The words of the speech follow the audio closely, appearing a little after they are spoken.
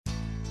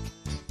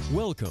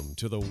Welcome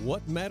to the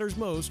What Matters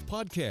Most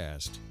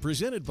podcast,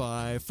 presented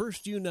by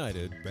First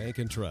United Bank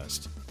and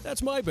Trust.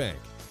 That's my bank.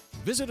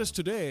 Visit us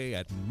today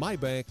at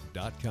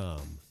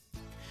mybank.com.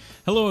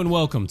 Hello and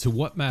welcome to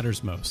What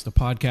Matters Most, a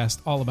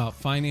podcast all about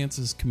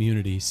finances,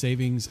 community,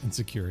 savings, and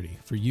security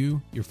for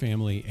you, your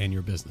family, and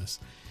your business.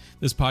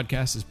 This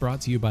podcast is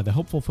brought to you by the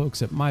helpful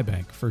folks at my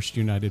bank, First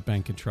United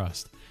Bank and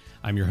Trust.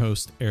 I'm your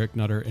host, Eric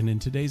Nutter, and in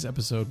today's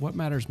episode, What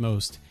Matters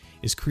Most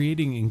is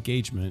creating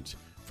engagement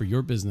for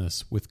your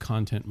business with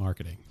content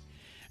marketing.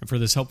 And for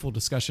this helpful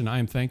discussion, I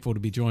am thankful to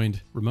be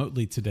joined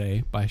remotely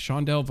today by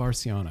Shondell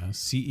Varciana,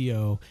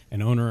 CEO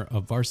and owner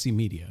of Varci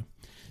Media.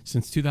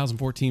 Since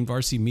 2014,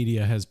 Varci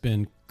Media has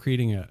been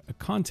creating a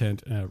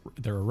content,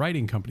 they're a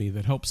writing company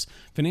that helps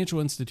financial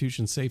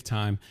institutions save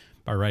time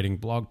by writing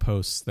blog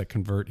posts that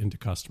convert into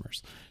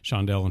customers.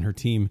 Shondell and her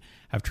team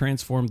have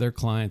transformed their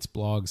clients'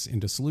 blogs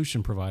into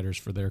solution providers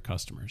for their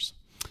customers.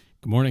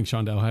 Good morning,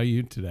 Shondell. How are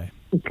you today?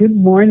 Good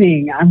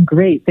morning. I'm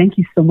great. Thank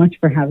you so much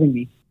for having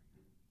me.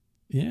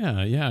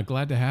 Yeah.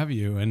 Glad to have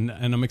you. And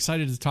I'm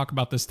excited to talk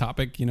about this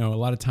topic. You know, a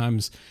lot of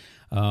times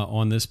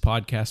on this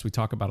podcast, we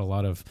talk about a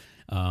lot of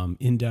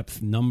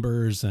in-depth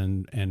numbers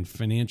and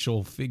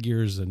financial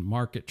figures and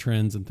market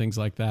trends and things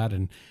like that.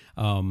 And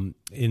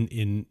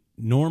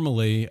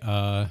normally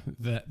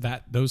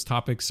those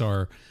topics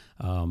are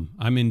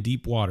I'm in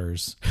deep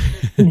waters.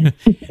 And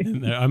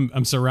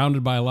I'm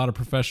surrounded by a lot of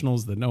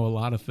professionals that know a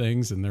lot of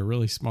things, and they're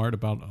really smart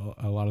about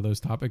a lot of those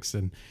topics.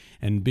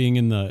 And being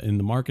in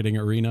the marketing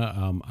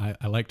arena,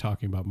 I like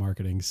talking about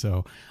marketing.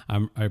 So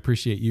I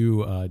appreciate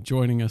you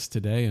joining us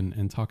today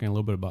and talking a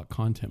little bit about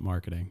content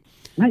marketing.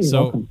 You're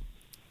welcome.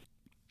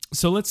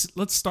 So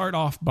let's start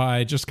off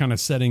by just kind of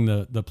setting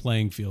the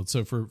playing field.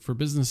 So for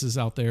businesses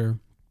out there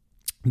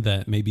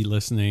that may be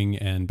listening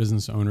and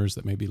business owners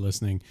that may be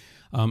listening,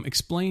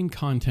 explain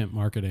content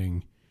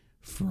marketing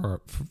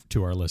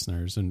to our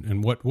listeners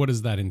and what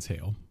does that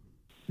entail?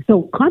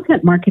 So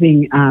content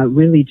marketing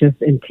really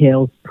just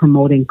entails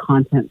promoting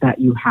content that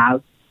you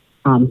have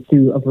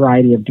through a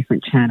variety of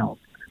different channels.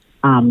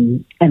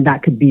 And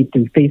that could be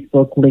through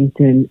Facebook,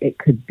 LinkedIn, it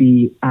could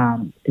be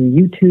through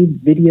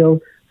YouTube, video.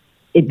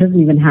 It doesn't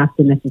even have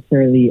to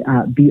necessarily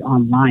be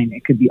online.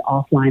 It could be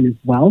offline as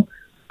well.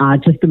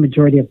 Just the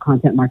majority of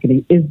content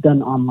marketing is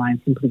done online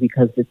simply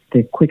because it's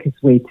the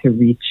quickest way to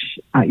reach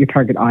your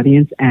target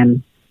audience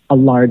and a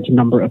large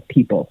number of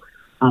people.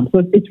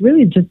 So it's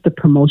really just the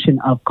promotion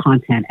of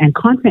content. And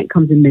content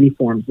comes in many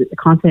forms. The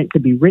content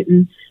could be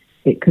written,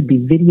 it could be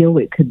video,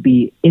 it could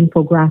be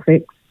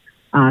infographics.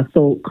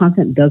 So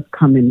content does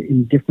come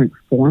in different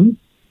forms,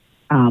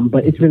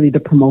 but it's really the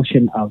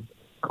promotion of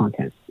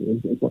content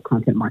is what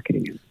content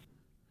marketing is.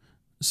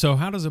 So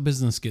how does a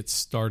business get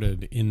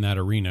started in that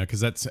arena? Because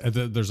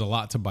there's a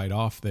lot to bite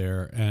off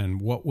there. And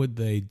what would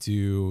they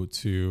do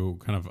to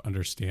kind of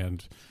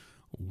understand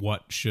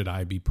what should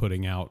I be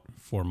putting out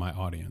for my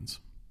audience?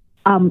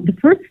 The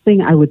first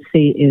thing I would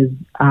say is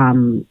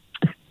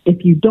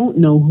if you don't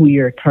know who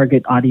your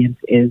target audience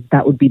is,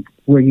 that would be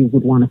where you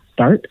would want to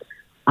start.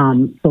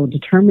 So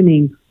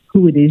determining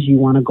who it is you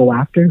want to go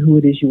after, who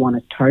it is you want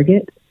to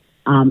target,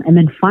 and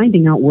then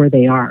finding out where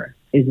they are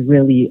is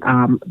really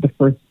the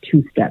first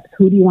two steps.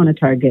 Who do you want to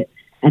target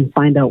and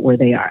find out where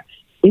they are?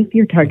 If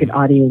your target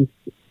audience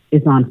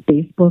is on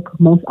Facebook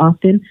most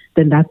often,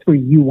 then that's where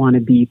you want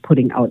to be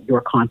putting out your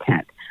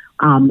content.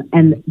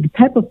 And the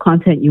type of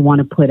content you want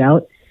to put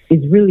out is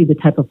really the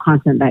type of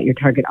content that your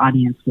target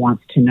audience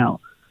wants to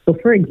know. So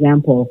for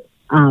example,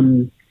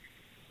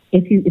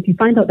 if you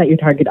find out that your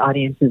target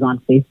audience is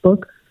on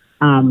Facebook,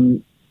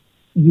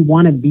 you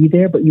want to be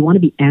there, but you want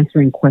to be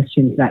answering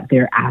questions that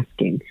they're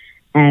asking.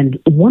 And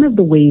one of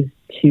the ways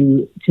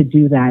to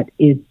do that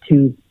is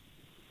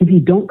if you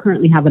don't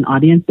currently have an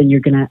audience, then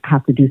you're going to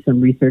have to do some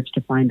research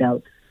to find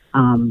out,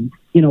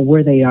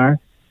 where they are,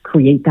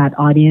 create that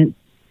audience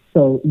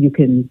so you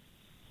can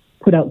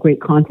put out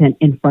great content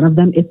in front of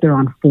them. If they're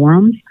on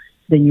forums,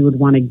 then you would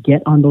want to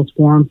get on those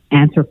forums,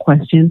 answer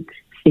questions.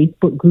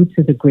 Facebook groups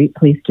is a great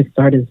place to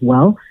start as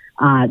well,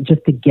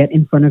 just to get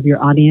in front of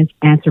your audience,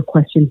 answer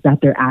questions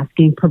that they're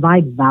asking,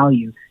 provide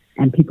value.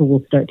 And people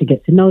will start to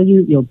get to know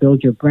you. You'll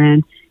build your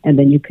brand, and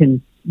then you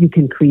can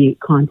create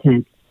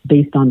content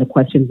based on the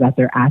questions that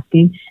they're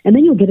asking. And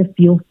then you'll get a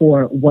feel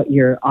for what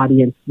your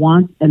audience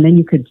wants. And then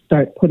you could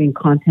start putting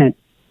content,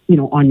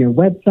 on your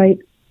website,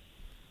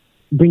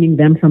 bringing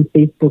them from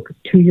Facebook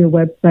to your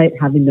website,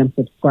 having them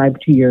subscribe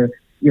to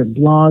your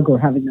blog or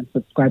having them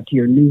subscribe to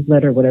your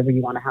newsletter, whatever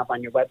you want to have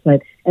on your website.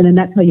 And then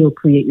that's how you'll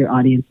create your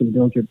audience and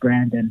build your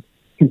brand and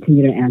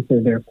continue to answer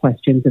their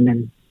questions. And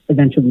then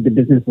eventually the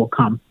business will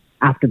come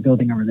after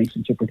building a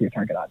relationship with your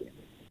target audience.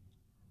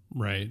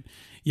 Right.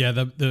 Yeah.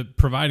 The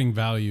providing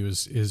value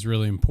is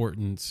really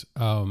important.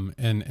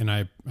 And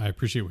I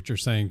appreciate what you're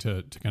saying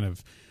to kind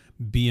of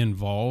be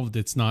involved.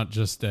 It's not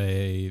just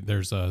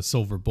there's a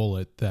silver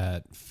bullet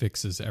that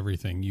fixes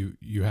everything.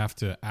 You have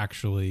to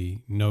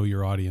actually know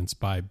your audience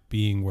by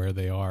being where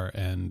they are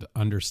and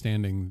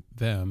understanding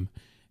them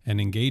and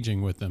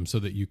engaging with them so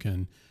that you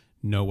can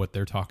know what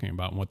they're talking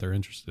about and what they're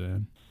interested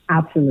in.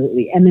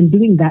 Absolutely. And then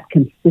doing that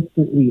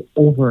consistently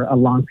over a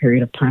long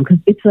period of time, because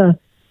it's a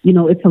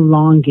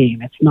long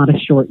game. It's not a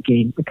short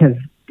game, because,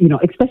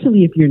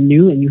 especially if you're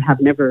new and you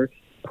have never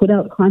put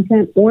out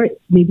content, or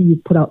maybe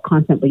you've put out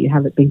content, but you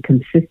haven't been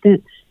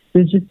consistent.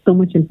 There's just so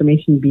much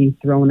information being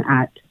thrown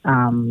at,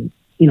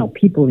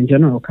 people in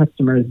general,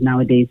 customers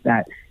nowadays,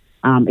 that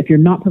if you're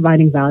not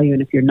providing value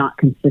and if you're not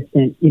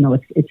consistent,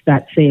 it's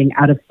that saying,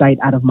 out of sight,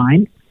 out of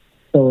mind.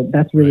 So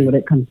that's really what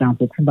it comes down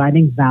to,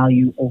 providing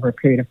value over a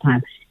period of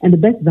time. And the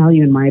best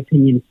value, in my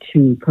opinion,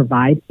 to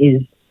provide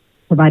is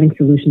providing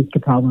solutions to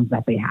problems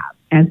that they have,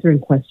 answering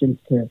questions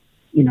to,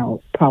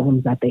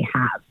 problems that they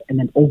have. And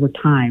then over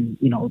time,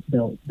 they'll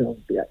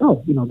be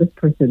like, this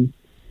person,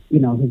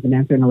 has been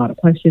answering a lot of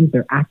questions.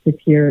 They're active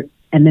here.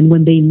 And then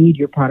when they need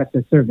your product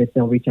or service,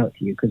 they'll reach out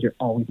to you because you're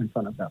always in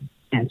front of them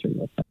answering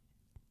those questions.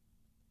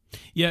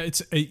 Yeah,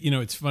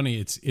 it's funny.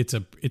 It's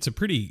a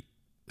pretty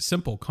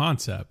simple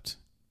concept.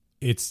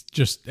 It's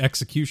just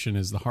execution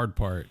is the hard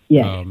part.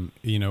 Yeah.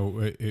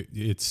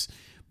 It's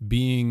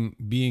being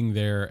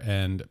there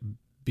and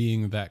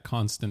being that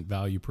constant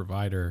value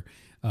provider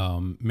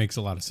makes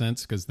a lot of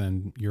sense, because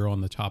then you're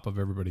on the top of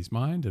everybody's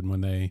mind. And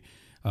when they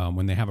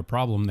have a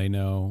problem, they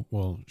know,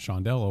 well,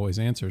 Shondell always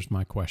answers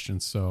my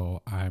questions,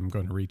 so I'm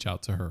going to reach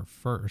out to her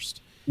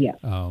first. Yeah.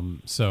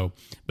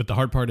 But the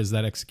hard part is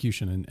that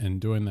execution and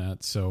doing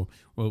that. So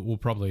we'll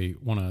probably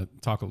want to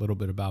talk a little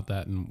bit about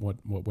that and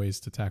what ways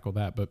to tackle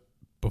that. But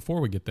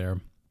before we get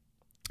there,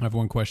 I have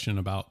one question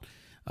about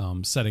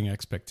setting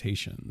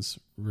expectations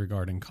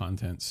regarding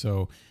content.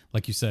 So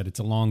like you said, it's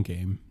a long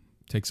game.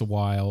 It takes a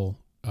while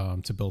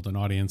to build an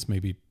audience.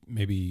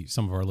 Maybe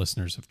some of our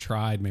listeners have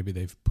tried. Maybe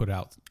they've put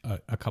out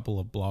a couple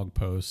of blog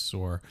posts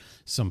or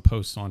some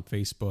posts on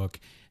Facebook,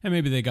 and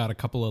maybe they got a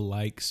couple of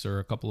likes or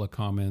a couple of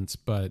comments,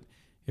 but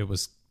it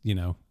was,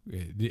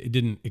 it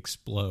didn't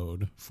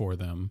explode for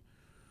them.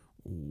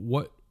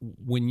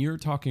 When you're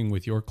talking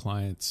with your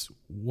clients,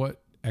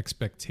 what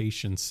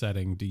expectation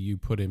setting do you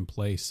put in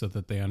place so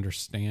that they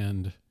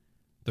understand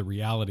the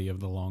reality of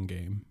the long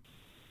game?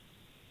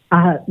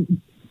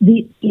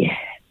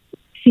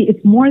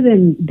 It's more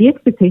than the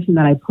expectation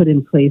that I put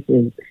in place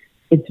is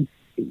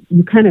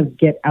you kind of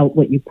get out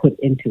what you put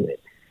into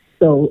it.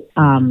 So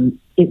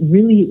it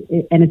really,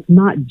 and it's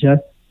not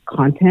just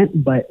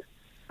content, but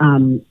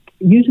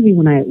usually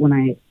when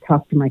I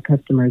talk to my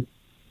customers,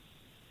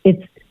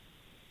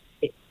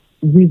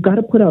 we've got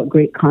to put out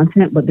great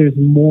content, but there's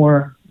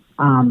more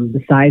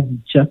besides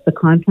just the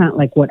content.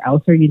 Like, what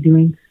else are you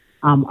doing?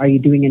 Are you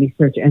doing any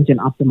search engine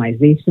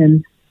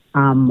optimization?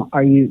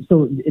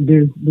 So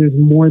there's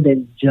more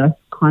than just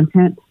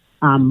content.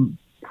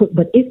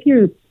 But if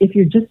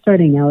you're just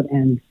starting out,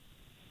 and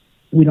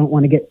we don't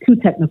want to get too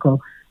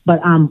technical, but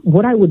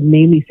what I would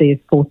mainly say is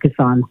focus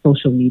on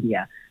social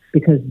media,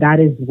 because that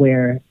is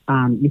where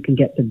you can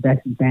get the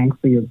best bang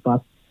for your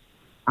buck,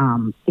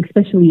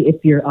 especially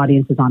if your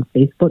audience is on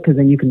Facebook, because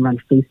then you can run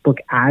Facebook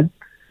ads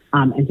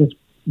and just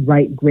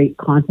write great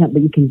content,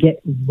 but you can get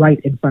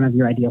right in front of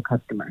your ideal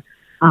customer.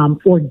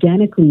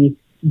 Organically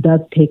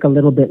does take a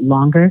little bit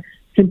longer,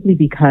 simply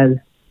because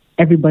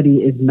everybody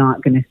is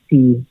not going to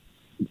see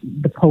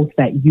the post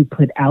that you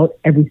put out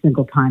every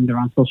single time they're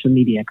on social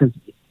media, because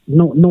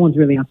no one's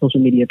really on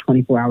social media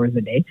 24 hours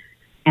a day.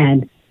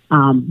 And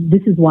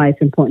this is why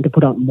it's important to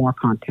put out more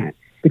content,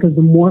 because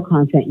the more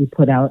content you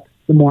put out,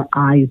 the more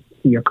eyes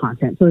see your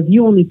content. So if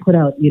you only put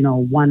out,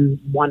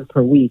 one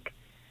per week,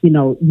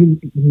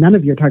 none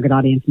of your target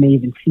audience may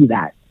even see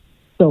that.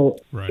 So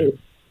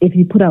if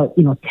you put out,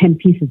 10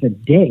 pieces a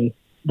day,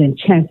 then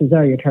chances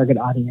are your target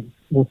audience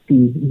will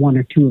see one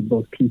or two of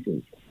those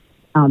pieces.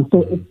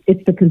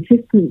 It's the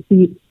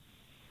consistency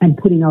and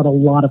putting out a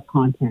lot of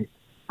content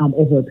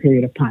over a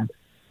period of time.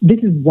 This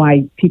is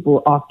why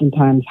people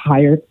oftentimes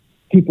hire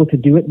people to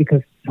do it,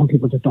 because some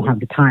people just don't have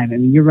the time. I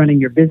mean, you're running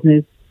your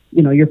business,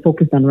 you're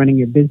focused on running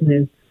your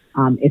business.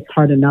 It's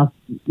hard enough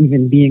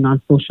even being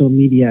on social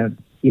media,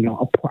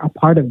 a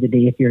part of the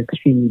day if you're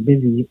extremely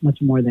busy, much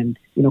more than,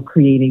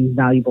 creating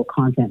valuable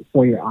content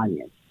for your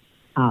audience.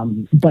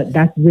 But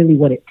that's really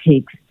what it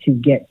takes to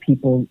get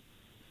people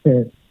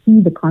to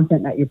see the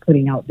content that you're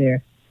putting out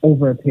there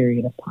over a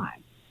period of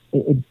time.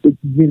 It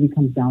really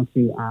comes down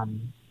to,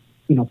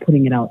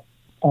 putting it out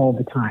all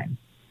the time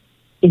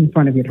in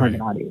front of your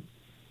target audience.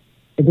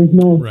 There's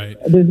no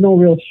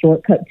real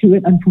shortcut to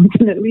it,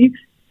 unfortunately.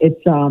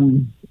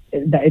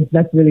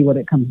 That's really what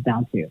it comes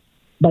down to.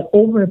 But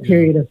over a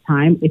period of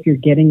time, if you're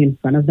getting in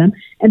front of them,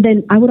 and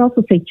then I would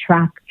also say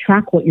track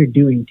what you're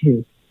doing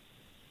too.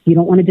 You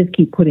don't want to just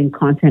keep putting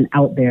content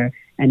out there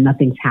and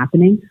nothing's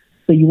happening.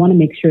 So you want to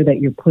make sure that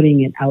you're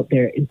putting it out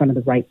there in front of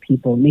the right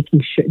people,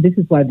 making sure. This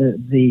is why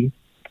the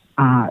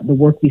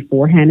work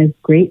beforehand is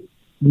great.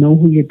 Know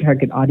who your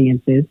target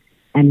audience is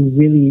and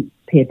really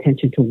pay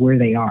attention to where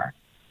they are,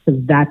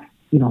 because that's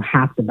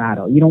half the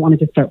battle. You don't want to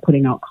just start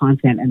putting out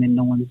content and then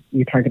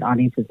your target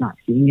audience is not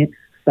seeing it.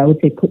 So I would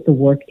say put the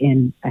work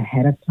in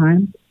ahead of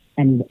time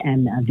and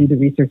do the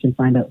research and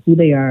find out who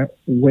they are,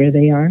 where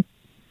they are.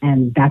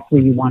 And that's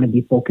where you want to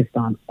be focused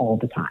on all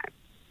the time.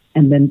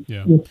 and then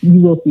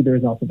you will see the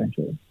results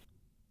eventually.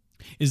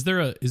 Is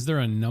there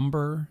a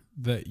number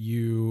that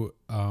you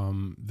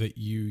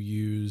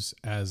use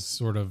as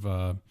sort of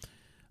a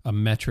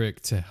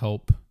metric to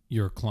help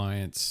your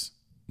clients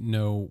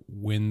know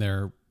when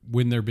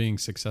they're being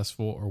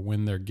successful or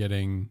when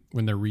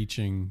they're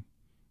reaching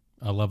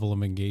a level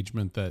of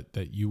engagement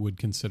that you would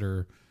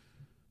consider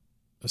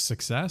a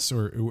success?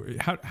 Or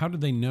how do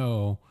they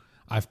know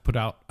I've put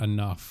out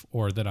enough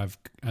or that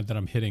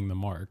I'm hitting the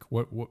mark?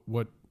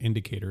 What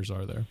indicators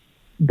are there?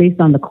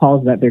 Based on the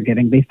calls that they're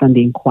getting, based on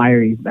the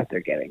inquiries that they're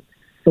getting.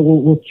 So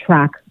we'll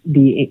track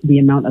the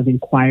amount of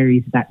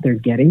inquiries that they're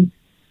getting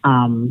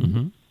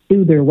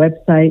through their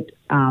website,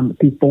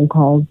 through phone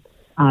calls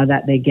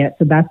that they get.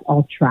 So that's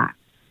all tracked.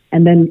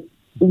 And then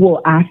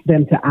we'll ask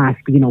them to ask,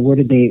 where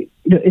did they,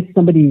 if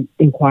somebody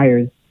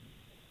inquires,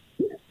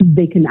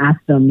 they can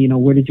ask them,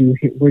 where did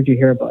you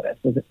hear about us?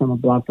 Was it from a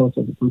blog post?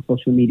 Was it from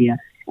social media?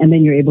 And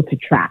then you're able to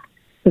track.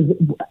 Because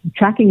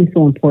tracking is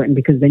so important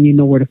because then you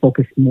know where to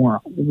focus more.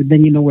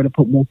 Then you know where to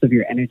put most of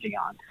your energy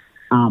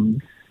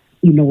on.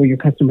 You know where your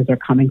customers are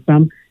coming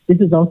from. This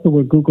is also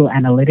where Google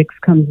Analytics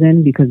comes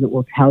in because it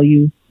will tell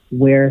you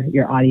where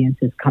your audience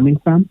is coming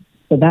from.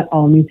 So that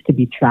all needs to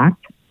be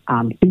tracked.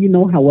 So you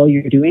know how well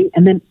you're doing.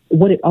 And then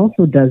what it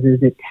also does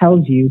is it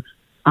tells you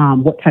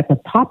what type of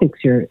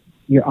topics your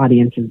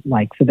audience is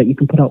like so that you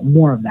can put out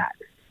more of that.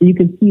 So you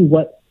can see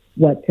what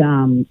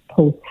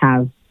posts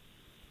have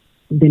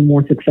been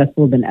more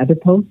successful than other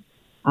posts.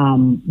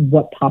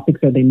 What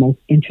topics are they most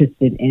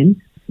interested in?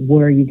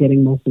 Where are you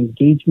getting most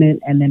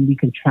engagement? And then we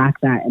can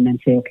track that and then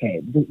say,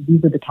 okay,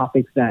 these are the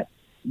topics that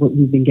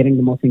we've been getting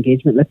the most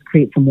engagement. Let's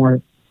create some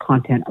more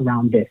content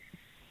around this.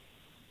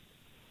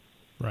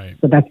 Right.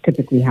 So that's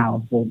typically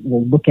how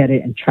we'll look at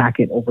it and track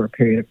it over a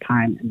period of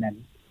time and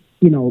then,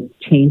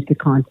 change the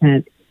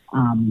content,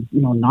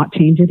 not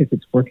change it. If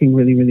it's working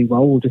really, really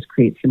well, we'll just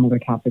create similar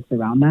topics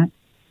around that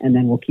and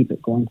then we'll keep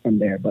it going from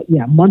there. But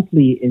yeah,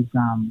 monthly is,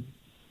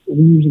 we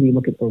usually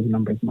look at those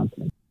numbers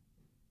monthly.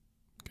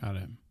 Got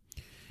it.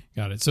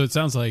 So it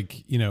sounds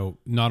like,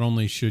 not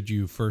only should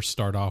you first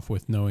start off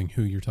with knowing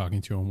who you're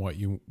talking to and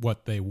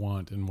what they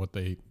want and what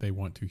they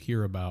want to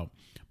hear about,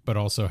 but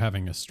also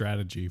having a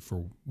strategy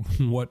for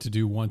what to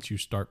do once you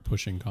start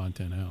pushing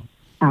content out.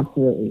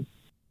 Absolutely.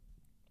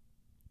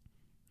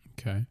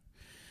 Okay.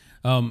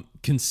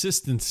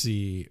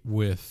 Consistency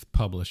with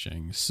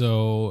publishing.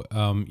 So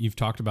you've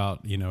talked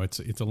about,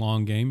 it's a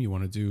long game. You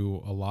want to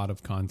do a lot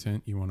of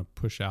content. You want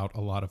to push out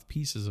a lot of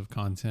pieces of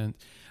content.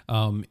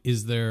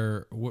 Is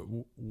there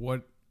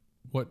what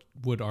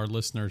would our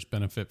listeners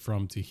benefit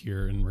from to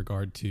hear in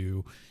regard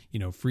to,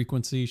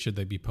 frequency? Should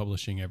they be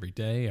publishing every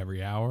day,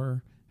 every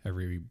hour,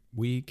 every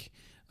week?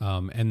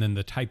 And then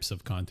the types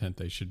of content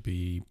they should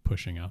be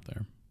pushing out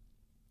there,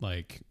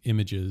 like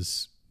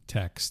images,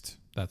 text,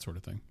 that sort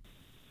of thing.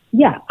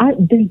 Yeah,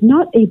 there's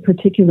not a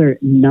particular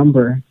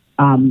number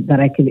that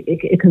I can,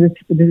 because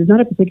there's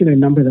not a particular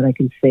number that I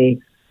can say,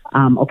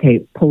 okay,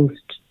 post,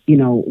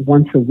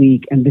 once a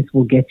week, and this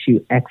will get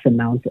you X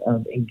amount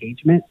of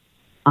engagement.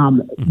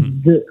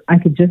 I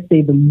could just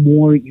say the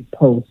more you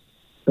post,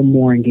 the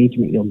more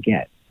engagement you'll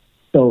get.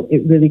 So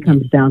it really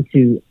comes down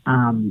to,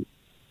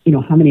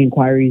 how many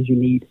inquiries you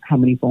need, how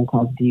many phone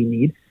calls do you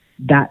need.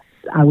 That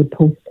I would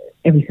post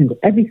every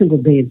single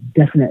day is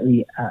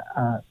definitely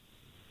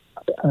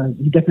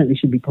you definitely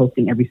should be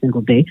posting every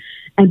single day.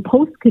 And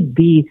posts could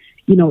be,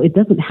 it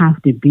doesn't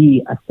have to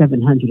be a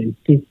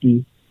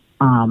 750,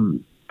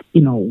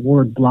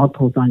 word blog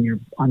post on your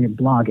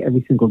blog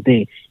every single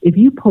day. If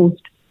you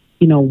post,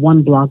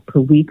 one blog per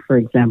week, for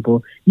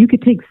example, you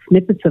could take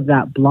snippets of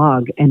that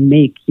blog and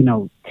make,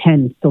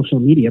 10 social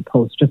media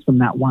posts just from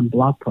that one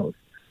blog post.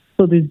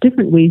 So there's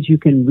different ways you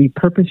can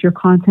repurpose your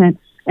content.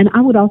 And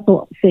I would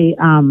also say,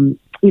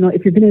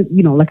 if you're going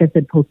to, like I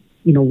said, post,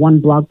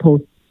 one blog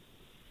post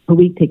a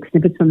week, take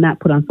snippets from that,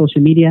 put on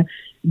social media,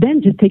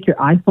 then just take your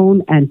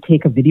iPhone and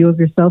take a video of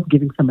yourself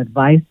giving some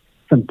advice,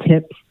 some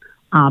tips.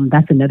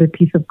 That's another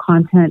piece of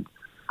content.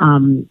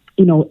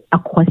 A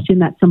question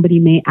that somebody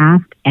may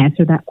ask,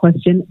 answer that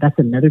question. That's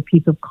another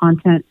piece of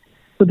content.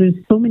 So there's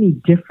so many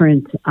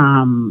different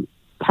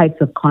types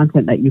of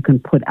content that you can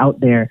put out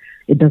there.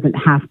 It doesn't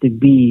have to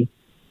be,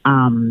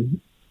 a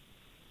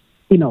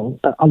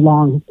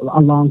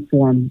long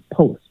form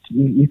post.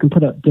 You can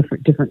put out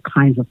different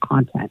kinds of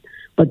content,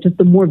 but just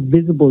the more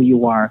visible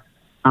you are,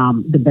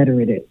 the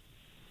better it is.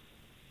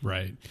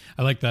 Right.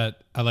 I like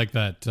that.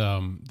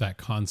 That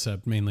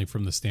concept mainly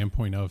from the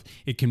standpoint of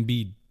it can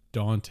be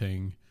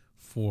daunting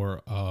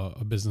for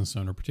a business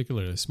owner,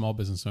 particularly a small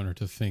business owner,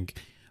 to think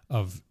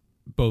of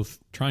both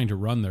trying to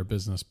run their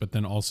business, but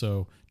then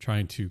also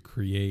trying to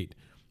create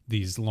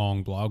these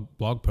long blog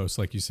posts,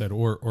 like you said,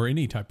 or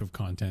any type of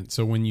content.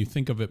 So when you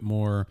think of it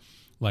more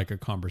like a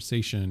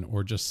conversation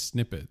or just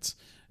snippets,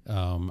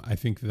 I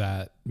think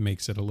that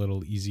makes it a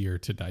little easier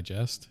to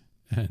digest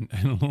and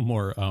a little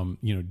more,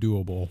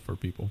 doable for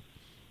people.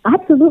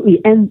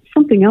 Absolutely. And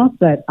something else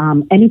that,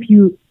 and if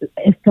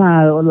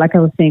like I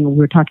was saying, we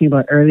were talking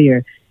about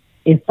earlier,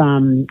 if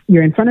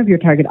you're in front of your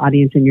target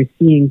audience and you're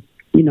seeing,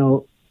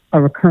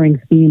 a recurring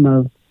theme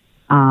of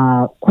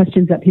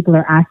questions that people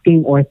are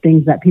asking or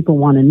things that people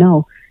want to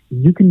know,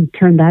 you can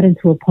turn that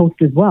into a post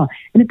as well.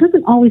 And it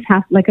doesn't always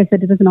have, like I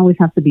said, it doesn't always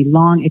have to be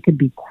long. It could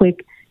be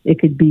quick. It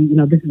could be,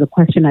 this is a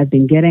question I've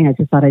been getting. I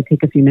just thought I'd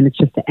take a few minutes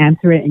just to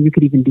answer it. And you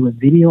could even do a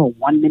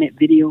 1-minute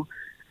video,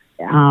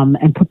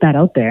 and put that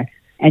out there.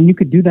 And you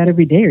could do that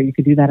every day, or you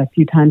could do that a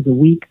few times a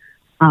week.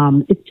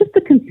 It's just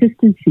the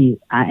consistency,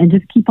 and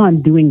just keep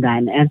on doing that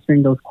and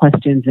answering those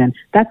questions. And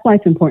that's why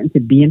it's important to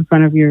be in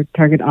front of your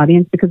target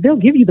audience, because they'll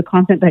give you the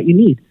content that you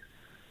need.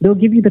 They'll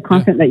give you the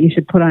content that you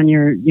should put on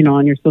your,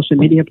 on your social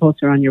media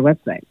posts or on your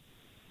website.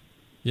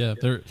 Yeah.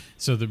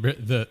 So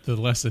the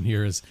lesson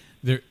here is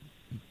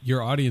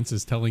your audience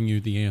is telling you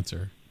the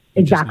answer.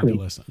 You Exactly. just need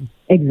to listen.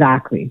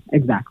 Exactly.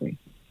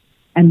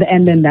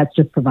 And then that's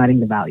just providing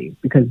the value,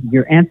 because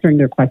you're answering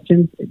their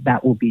questions.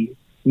 That will be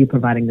you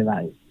providing the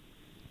value.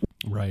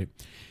 Right.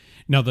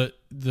 Now,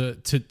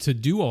 to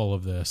do all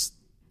of this,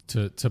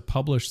 to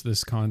publish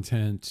this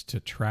content, to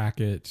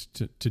track it,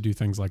 to do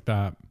things like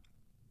that,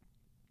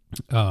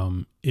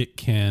 it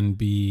can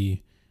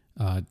be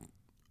a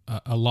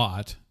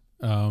lot.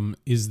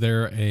 Is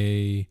there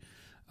a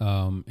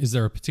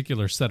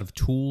particular set of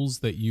tools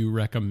that you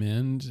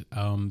recommend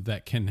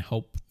that can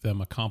help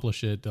them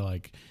accomplish it, to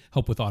like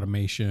help with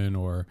automation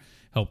or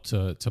help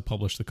to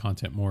publish the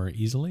content more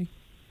easily?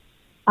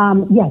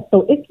 Yes.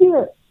 So if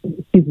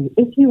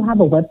you have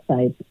a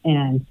website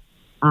and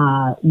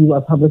you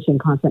are publishing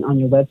content on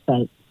your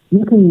website,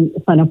 you can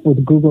sign up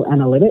with Google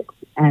Analytics,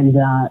 and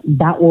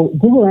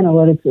Google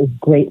Analytics is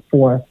great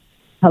for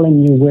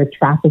telling you where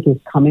traffic is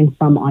coming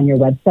from on your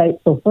website.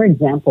 So, for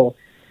example,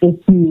 if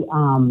you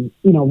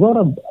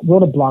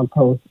wrote a blog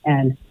post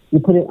and you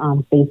put it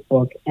on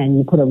Facebook and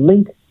you put a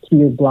link to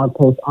your blog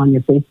post on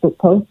your Facebook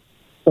post.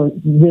 So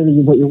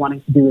really what you're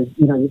wanting to do is,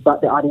 you've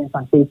got the audience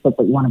on Facebook,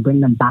 but you want to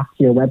bring them back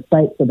to your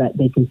website so that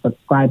they can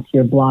subscribe to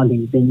your blog,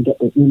 and then you get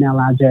their email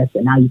address,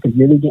 and now you can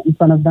really get in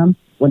front of them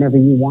whenever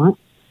you want.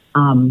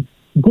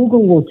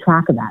 Google will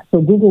track that. So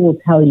Google will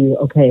tell you,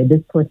 okay,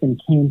 this person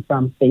came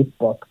from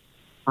Facebook.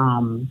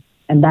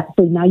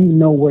 So now you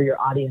know where your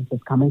audience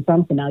is coming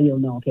from. So now you'll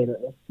know, okay,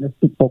 let's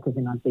keep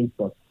focusing on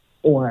Facebook.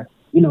 Or,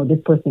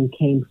 this person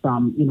came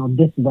from,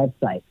 this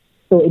website.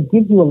 So it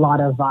gives you a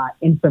lot of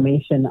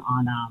information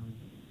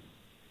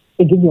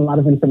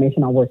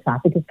on where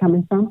traffic is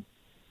coming from.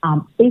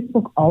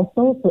 Facebook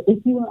also. So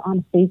if you are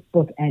on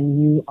Facebook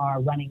and you are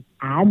running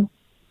ads,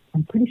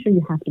 I'm pretty sure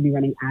you have to be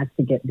running ads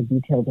to get the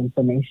detailed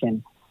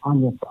information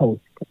on your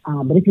post.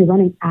 But if you're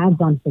running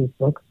ads on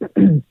Facebook,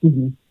 excuse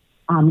me,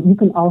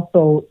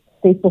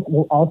 Facebook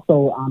will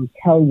also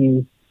tell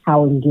you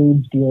how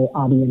engaged your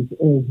audience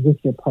is with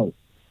your post.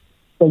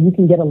 So you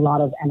can get a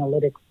lot of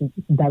analytics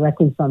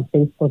directly from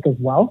Facebook as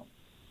well.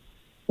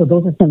 So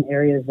those are some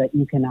areas that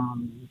you can,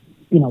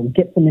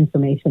 get some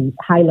information,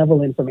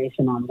 high-level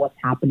information on what's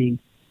happening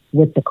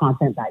with the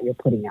content that you're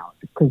putting out.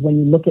 Because when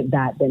you look at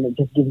that, then it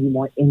just gives you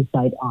more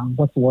insight on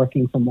what's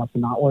working from what's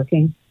not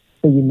working.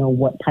 So you know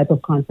what type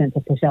of content to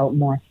push out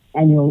more,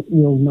 and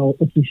you'll know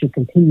if you should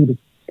continue to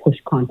push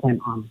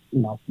content on,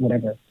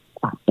 whatever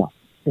platform,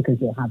 because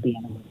you'll have the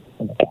analytics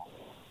to look at.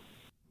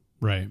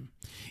 Right.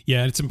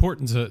 Yeah, it's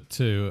important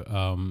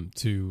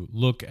to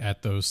look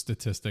at those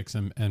statistics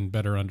and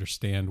better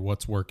understand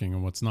what's working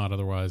and what's not.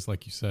 Otherwise,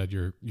 like you said,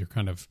 you're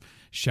kind of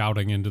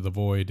shouting into the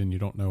void, and you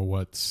don't know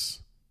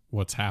what's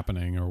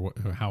happening or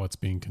how it's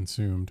being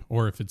consumed,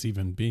 or if it's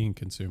even being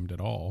consumed at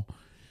all.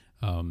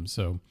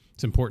 So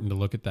it's important to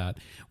look at that.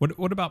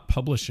 What about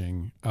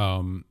publishing?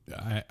 I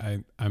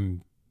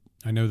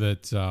know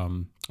that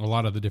a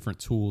lot of the different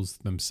tools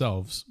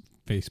themselves,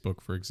 Facebook,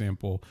 for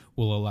example,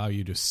 will allow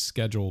you to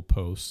schedule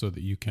posts so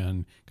that you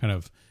can kind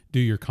of do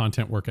your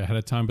content work ahead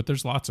of time. But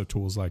there's lots of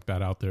tools like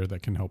that out there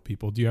that can help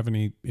people. Do you have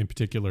any in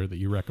particular that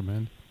you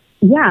recommend?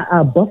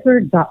 Yeah,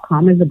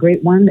 Buffer.com is a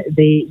great one.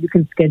 You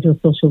can schedule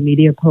social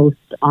media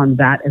posts on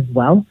that as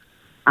well.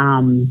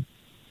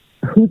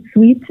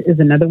 Hootsuite is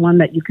another one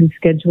that you can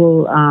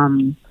schedule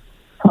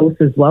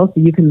posts as well.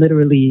 So you can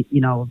literally,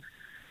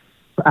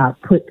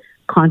 put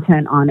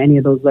content on any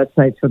of those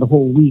websites for the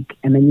whole week,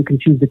 and then you can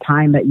choose the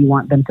time that you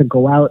want them to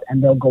go out,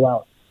 and they'll go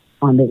out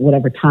on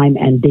whatever time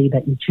and day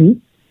that you choose.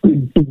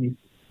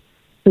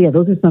 So yeah,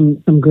 those are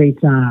some great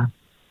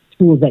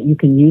tools that you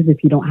can use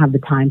if you don't have the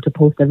time to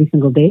post every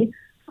single day.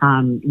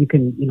 You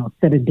can,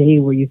 set a day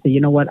where you say, you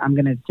know what, I'm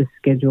going to just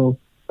schedule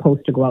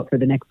posts to go out for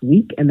the next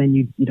week, and then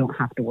you don't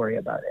have to worry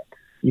about it.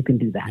 You can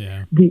do that.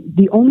 Yeah.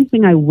 The only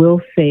thing I will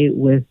say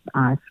with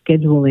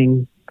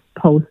scheduling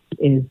posts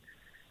is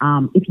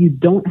if you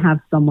don't have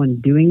someone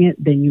doing it,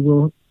 then you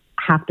will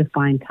have to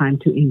find time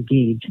to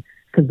engage,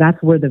 because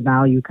that's where the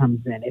value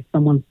comes in. If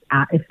someone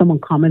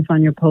comments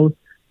on your post,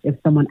 if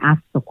someone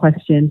asks a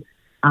question,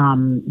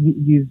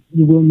 you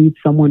will need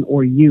someone,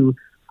 or you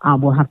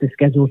will have to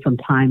schedule some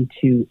time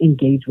to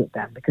engage with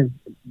them, because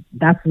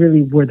that's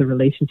really where the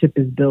relationship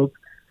is built.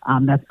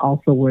 That's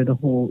also where the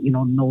whole,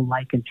 know,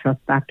 like, and trust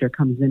factor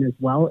comes in as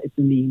well. It's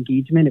in the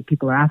engagement. If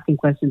people are asking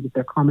questions, if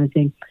they're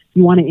commenting,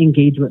 you want to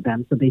engage with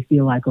them so they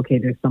feel like, okay,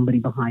 there's somebody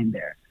behind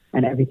there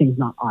and everything's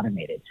not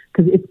automated.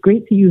 Because it's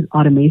great to use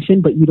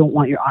automation, but you don't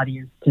want your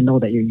audience to know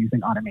that you're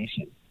using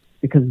automation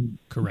because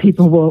Correct.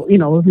 People will,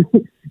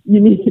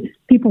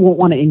 people won't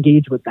want to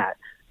engage with that.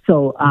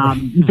 So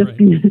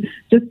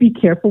just be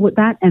careful with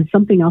that. And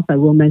something else I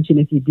will mention,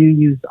 if you do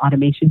use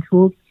automation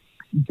tools,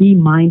 be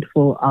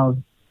mindful of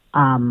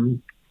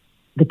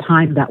the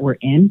time that we're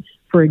in.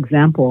 For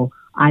example,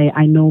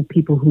 I know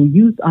people who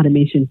used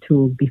automation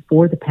tools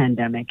before the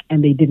pandemic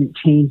and they didn't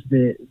change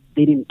the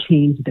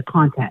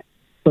content.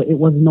 So it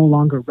was no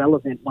longer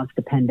relevant once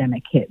the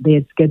pandemic hit. They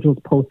had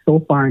scheduled posts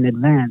so far in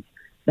advance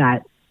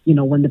that,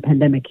 when the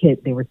pandemic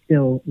hit, they were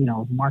still,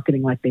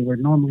 marketing like they were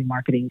normally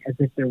marketing as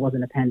if there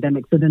wasn't a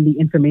pandemic. So then the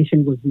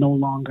information was no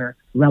longer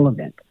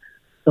relevant.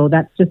 So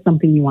that's just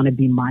something you want to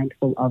be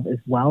mindful of as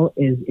well,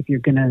 is if you're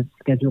going to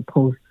schedule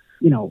posts,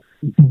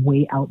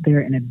 way out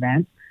there in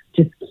advance,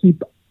 just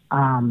keep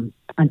an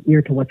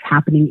ear to what's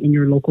happening in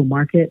your local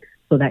market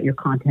so that your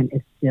content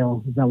is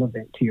still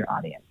relevant to your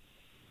audience.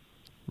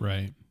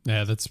 Right.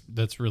 Yeah,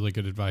 that's really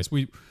good advice.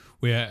 We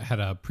had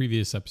a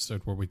previous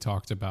episode where we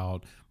talked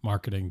about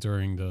marketing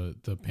during the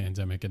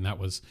pandemic, and that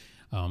was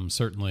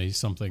certainly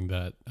something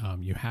that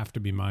you have to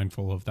be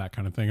mindful of, that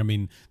kind of thing. I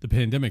mean, the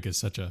pandemic is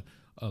such a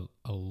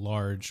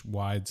large,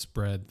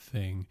 widespread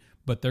thing,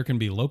 but there can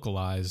be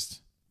localized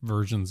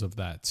versions of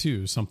that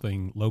too.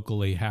 Something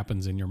locally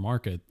happens in your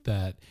market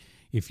that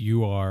if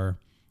you are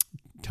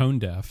tone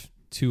deaf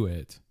to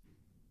it,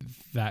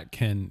 that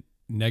can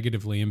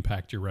negatively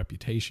impact your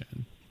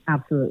reputation.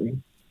 Absolutely.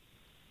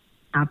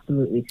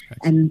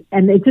 And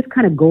it just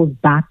kind of goes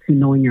back to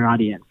knowing your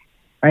audience,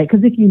 right?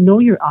 Because if you know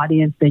your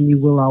audience, then you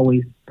will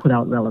always put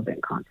out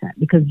relevant content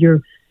because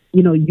you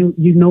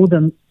know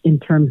them in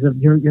terms of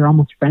you're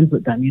almost friends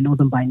with them. You know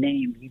them by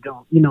name.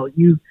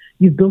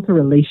 You've built a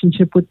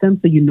relationship with them,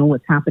 so you know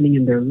what's happening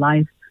in their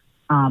life.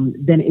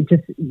 Then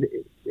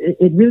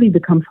it really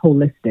becomes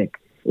holistic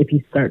if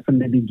you start from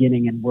the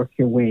beginning and work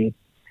your way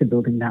to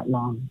building that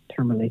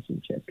long-term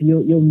relationship.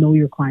 You'll know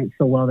your clients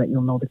so well that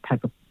you'll know the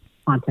type of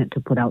content to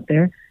put out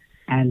there,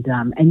 and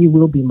you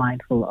will be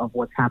mindful of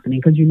what's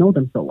happening because you know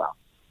them so well.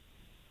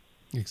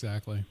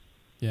 Exactly.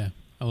 Yeah,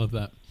 I love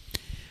that.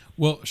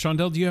 Well,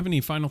 Shondell, do you have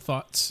any final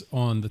thoughts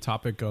on the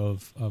topic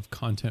of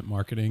content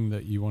marketing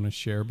that you want to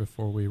share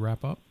before we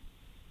wrap up?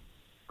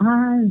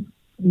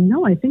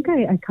 No, I think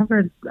I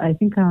covered. I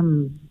think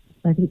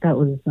that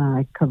was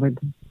I covered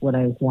what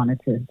I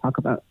wanted to talk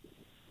about.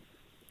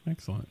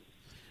 Excellent.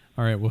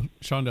 All right. Well,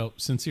 Shondell,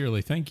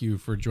 sincerely, thank you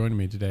for joining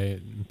me today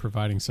and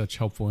providing such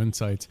helpful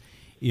insights.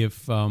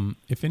 If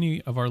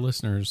any of our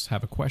listeners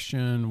have a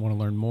question, want to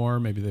learn more,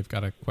 maybe they've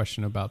got a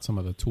question about some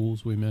of the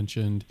tools we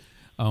mentioned,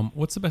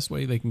 what's the best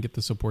way they can get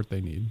the support they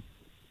need?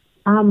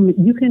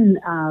 You can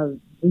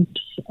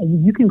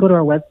go to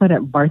our website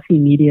at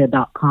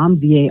varcimedia.com,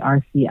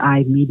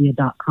 VARCI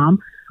media.com.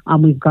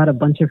 We've got a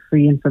bunch of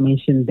free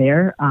information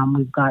there.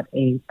 We've got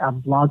a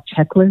blog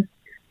checklist.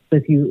 So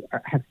if you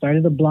have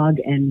started a blog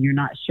and you're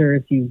not sure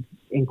if you've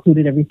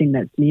included everything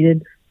that's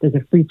needed, there's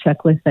a free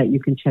checklist that you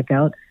can check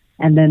out.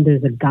 And then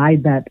there's a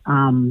guide that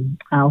I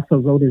also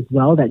wrote as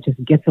well that just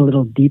gets a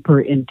little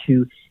deeper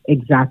into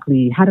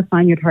exactly how to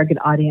find your target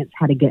audience,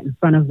 how to get in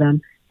front of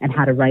them, and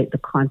how to write the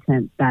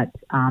content that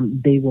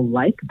they will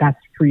like.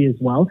 That's free as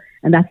well.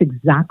 And that's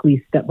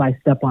exactly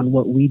step-by-step on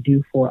what we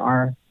do for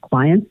our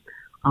clients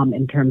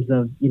in terms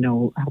of,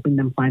 helping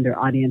them find their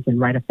audience and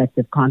write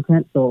effective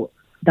content. So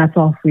that's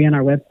all free on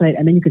our website.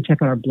 And then you can check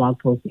out our blog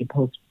posts. We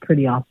post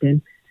pretty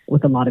often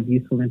with a lot of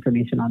useful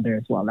information on there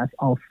as well. That's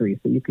all free.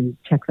 So you can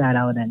check that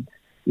out and,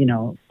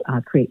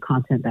 create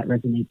content that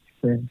resonates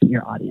with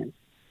your audience.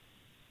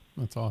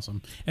 That's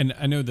awesome. And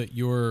I know that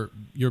your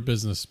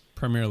business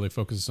primarily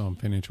focuses on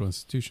financial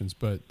institutions,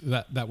 but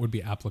that would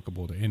be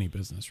applicable to any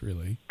business,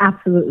 really.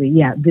 Absolutely.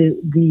 Yeah.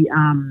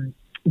 The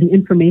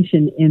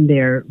information in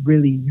there,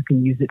 really, you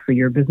can use it for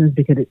your business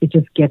because it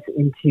just gets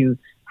into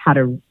how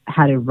to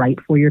write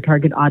for your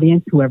target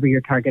audience, whoever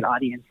your target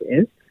audience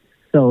is.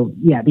 So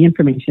yeah, the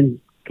information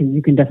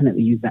you can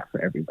definitely use that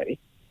for everybody.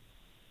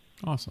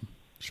 Awesome.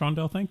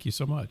 Shondell, thank you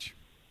so much.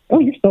 Oh,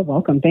 you're so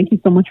welcome. Thank you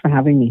so much for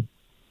having me.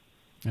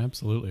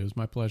 Absolutely. It was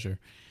my pleasure.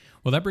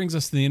 Well, that brings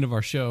us to the end of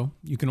our show.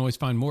 You can always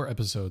find more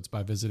episodes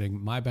by visiting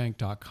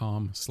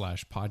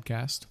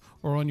mybank.com/podcast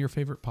or on your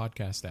favorite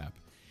podcast app.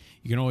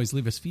 You can always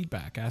leave us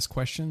feedback, ask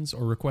questions,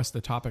 or request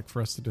a topic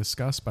for us to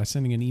discuss by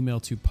sending an email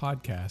to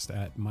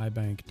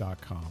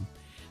podcast@mybank.com.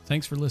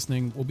 Thanks for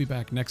listening. We'll be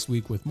back next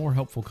week with more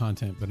helpful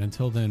content, but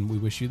until then, we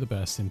wish you the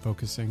best in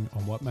focusing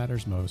on what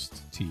matters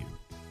most to you.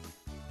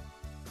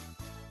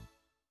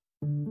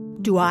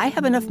 Do I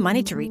have enough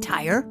money to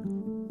retire?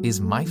 Is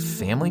my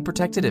family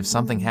protected if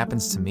something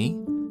happens to me?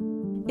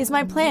 Is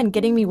my plan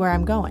getting me where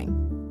I'm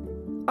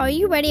going? Are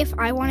you ready if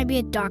I want to be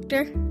a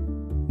doctor?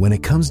 When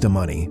it comes to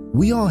money,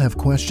 we all have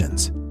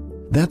questions.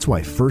 That's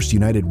why First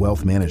United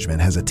Wealth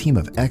Management has a team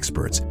of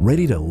experts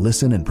ready to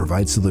listen and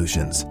provide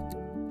solutions.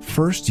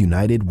 First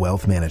United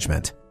Wealth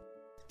Management.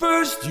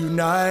 First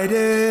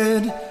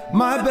United,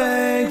 my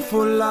bank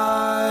for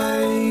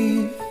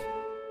life.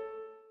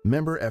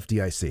 Member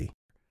FDIC.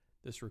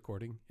 This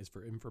recording is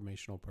for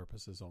informational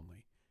purposes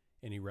only.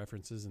 Any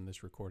references in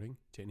this recording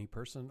to any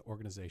person,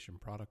 organization,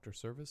 product, or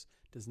service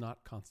does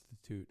not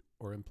constitute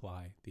or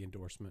imply the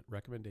endorsement,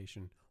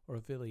 recommendation, or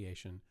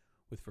affiliation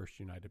with First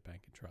United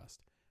Bank and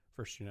Trust.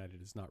 First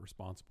United is not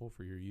responsible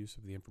for your use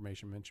of the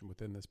information mentioned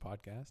within this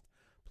podcast.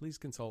 Please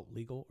consult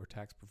legal or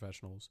tax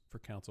professionals for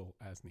counsel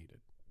as needed.